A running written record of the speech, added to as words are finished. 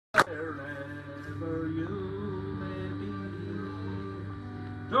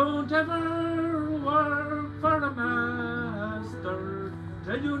Don't ever work for a master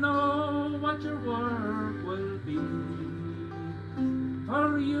till you know what your work will be.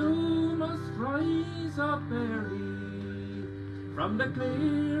 For you must rise up early from the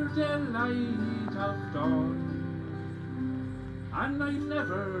clear daylight of dawn, and I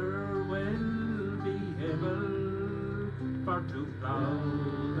never will be able for to plough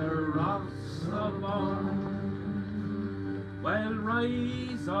the rocks of Bawn. Well,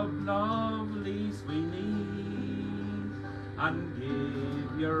 rise up, lovely Sweeney, and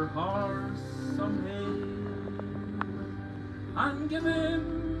give your horse some hay, and give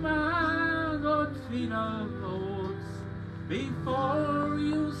him a good feed of oats before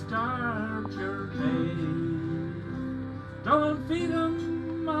you start your day. Don't feed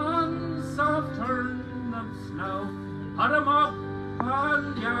him on soft turnips now, put him up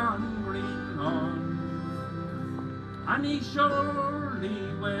on yon green lawn, and he surely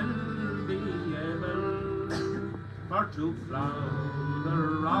will be able for to plough the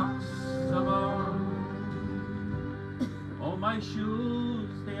rocks of Bawn. Oh, my shoes,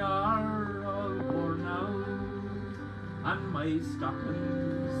 they are all worn out, and my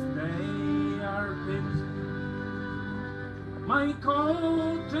stockings, they are pinched. My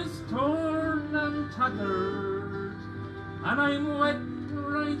coat is torn and tattered, and I'm wet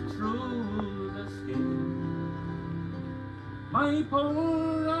right through the skin. My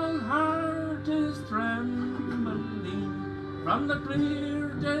poor old heart is trembling from the clear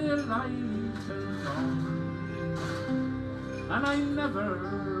daylight till dawn, and I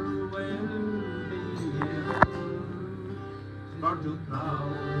never will be able for to plough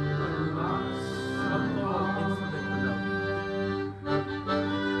the rocks of Bawn.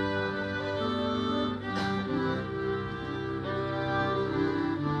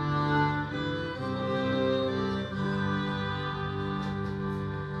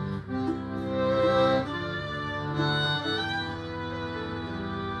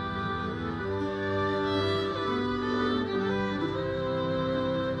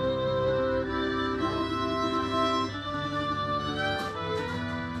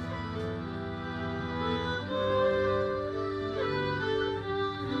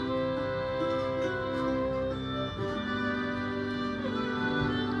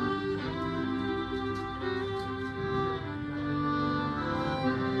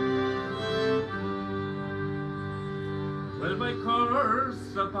 Well, my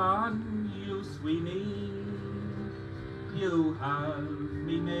curse upon you, Sweeney, you have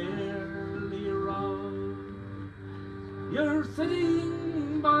me nearly robbed. You're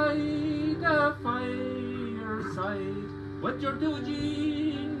sitting by the fireside with your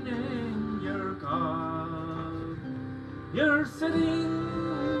Eugene in your gob. You're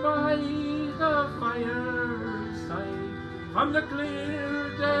sitting by the fireside from the clear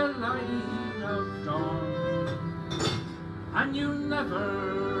daylight of dawn, and you never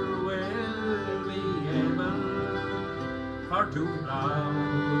will be able for to plough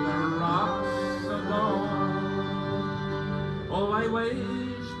the rocks of Bawn. Oh, I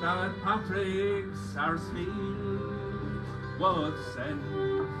wish that Padraig Sarsfield would send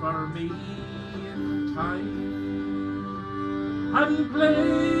for me in time and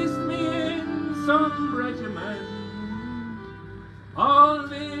place me in some regiment,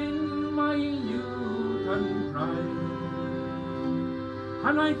 all in my youth and pride.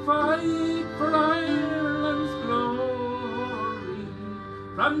 And I fight for Ireland's glory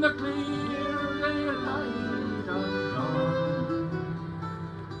from the clear daylight of dawn,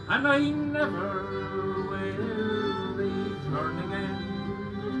 and I never will return again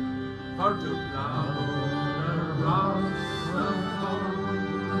for to plough the rocks of Bawn.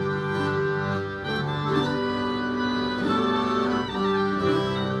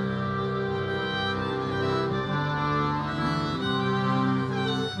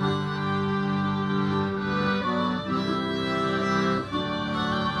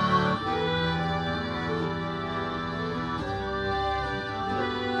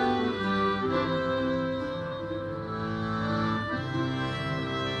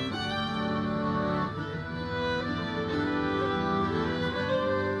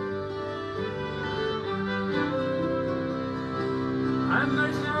 And I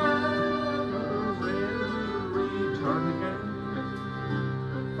never will return again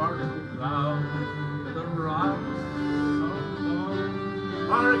for to plough the rocks of Bawn.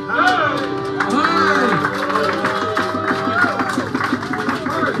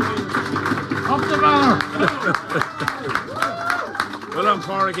 Up the bar! Well done,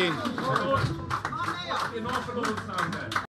 Padraig. An awful old song there.